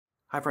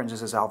Hi friends,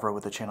 this is Alvaro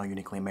with the channel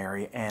Uniquely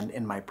Mary, and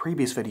in my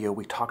previous video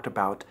we talked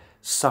about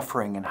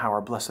suffering and how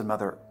our Blessed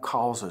Mother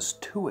calls us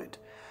to it.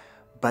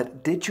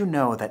 But did you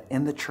know that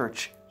in the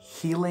church,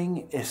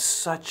 healing is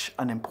such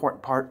an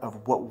important part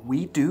of what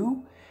we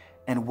do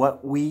and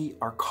what we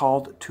are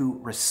called to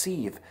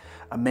receive?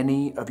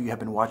 Many of you have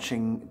been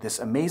watching this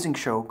amazing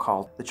show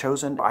called The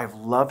Chosen. I've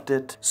loved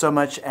it so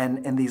much,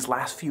 and in these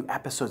last few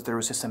episodes there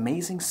was this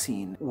amazing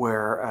scene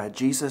where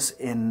Jesus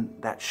in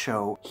that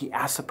show, he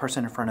asks the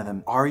person in front of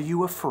them, are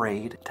you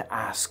afraid to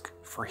ask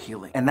for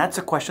healing? And that's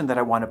a question that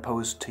I want to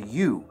pose to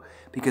you,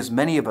 because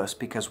many of us,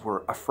 because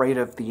we're afraid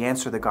of the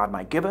answer that God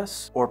might give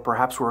us, or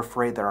perhaps we're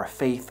afraid that our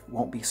faith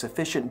won't be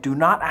sufficient, do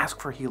not ask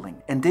for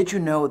healing. And did you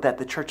know that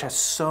the church has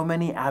so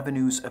many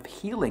avenues of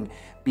healing,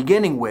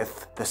 beginning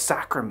with the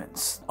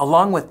sacraments?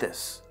 Along with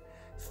this,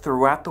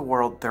 throughout the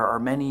world, there are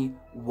many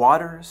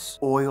waters,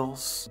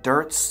 oils,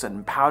 dirts,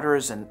 and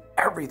powders, and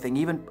everything,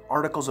 even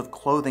articles of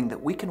clothing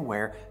that we can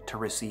wear to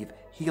receive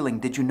healing.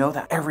 Did you know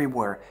that?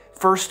 Everywhere.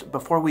 First,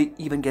 before we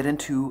even get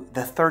into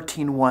the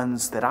 13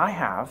 ones that I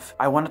have,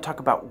 I want to talk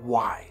about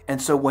why.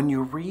 And so when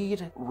you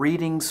read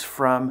readings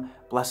from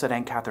Blessed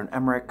Aunt Catherine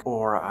Emmerich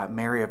or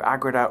Mary of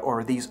Agreda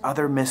or these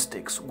other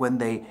mystics, when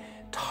they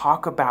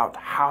talk about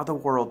how the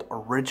world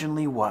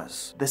originally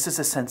was, this is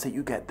a sense that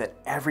you get that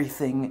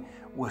everything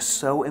was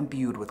so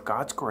imbued with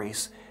God's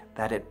grace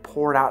that it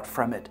poured out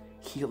from it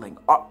healing.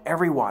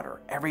 Every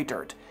water, every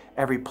dirt,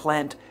 every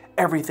plant,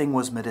 everything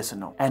was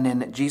medicinal. And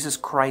in Jesus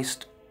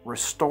Christ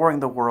restoring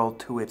the world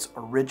to its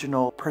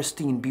original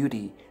pristine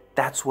beauty,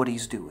 that's what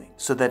he's doing,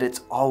 so that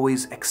it's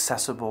always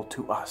accessible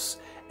to us.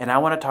 And I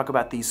want to talk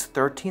about these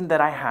 13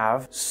 that I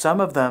have.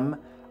 Some of them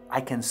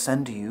I can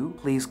send to you.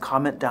 Please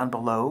comment down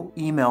below,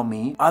 email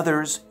me.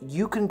 Others,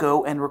 you can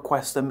go and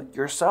request them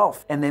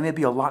yourself, and they may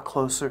be a lot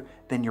closer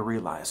than you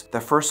realize. The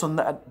first one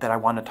that I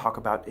want to talk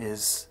about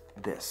is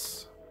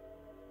this.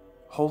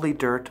 Holy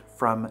dirt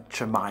from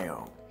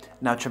Chimayo.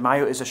 Now,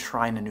 Chimayo is a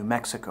shrine in New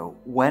Mexico.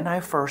 When I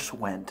first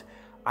went,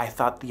 I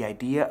thought the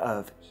idea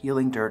of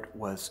healing dirt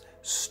was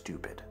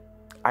stupid.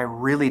 I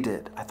really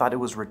did. I thought it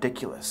was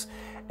ridiculous.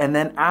 And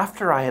then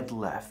after I had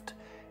left,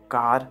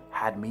 God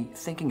had me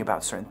thinking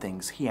about certain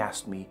things. He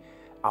asked me,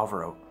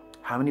 Alvaro,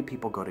 how many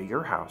people go to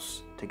your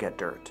house to get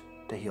dirt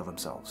to heal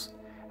themselves?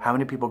 How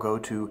many people go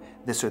to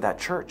this or that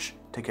church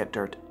to get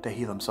dirt to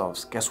heal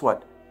themselves? Guess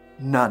what?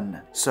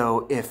 None.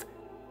 So if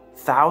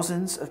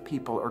thousands of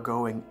people are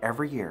going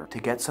every year to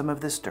get some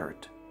of this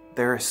dirt,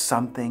 there is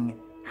something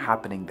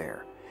happening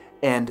there.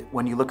 And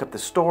when you look up the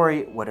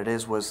story, what it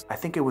is was, I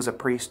think it was a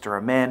priest or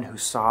a man who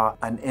saw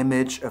an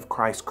image of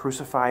Christ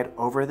crucified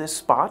over this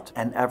spot.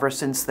 And ever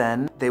since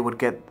then, they would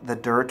get the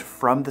dirt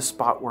from the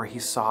spot where he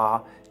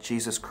saw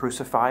Jesus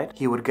crucified.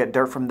 He would get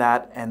dirt from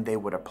that and they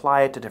would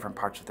apply it to different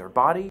parts of their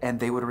body and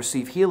they would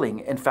receive healing.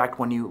 In fact,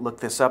 when you look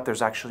this up,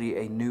 there's actually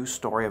a news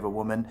story of a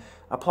woman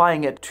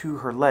applying it to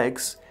her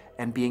legs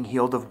and being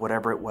healed of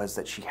whatever it was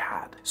that she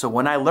had. So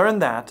when I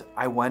learned that,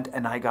 I went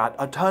and I got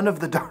a ton of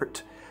the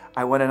dirt.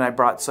 I went and I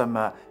brought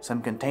some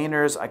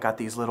containers. I got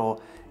these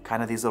little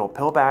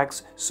pill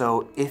bags.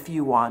 So if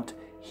you want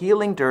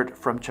healing dirt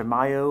from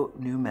Chimayo,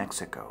 New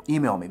Mexico,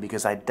 email me,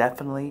 because I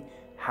definitely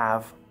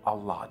have a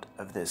lot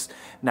of this.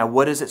 Now,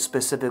 what is it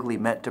specifically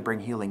meant to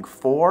bring healing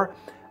for?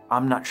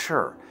 I'm not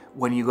sure.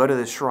 When you go to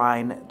the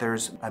shrine,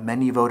 there's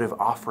many votive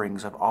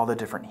offerings of all the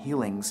different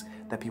healings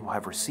that people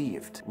have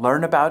received.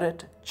 Learn about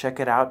it, check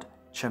it out,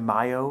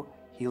 Chimayo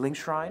Healing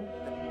Shrine.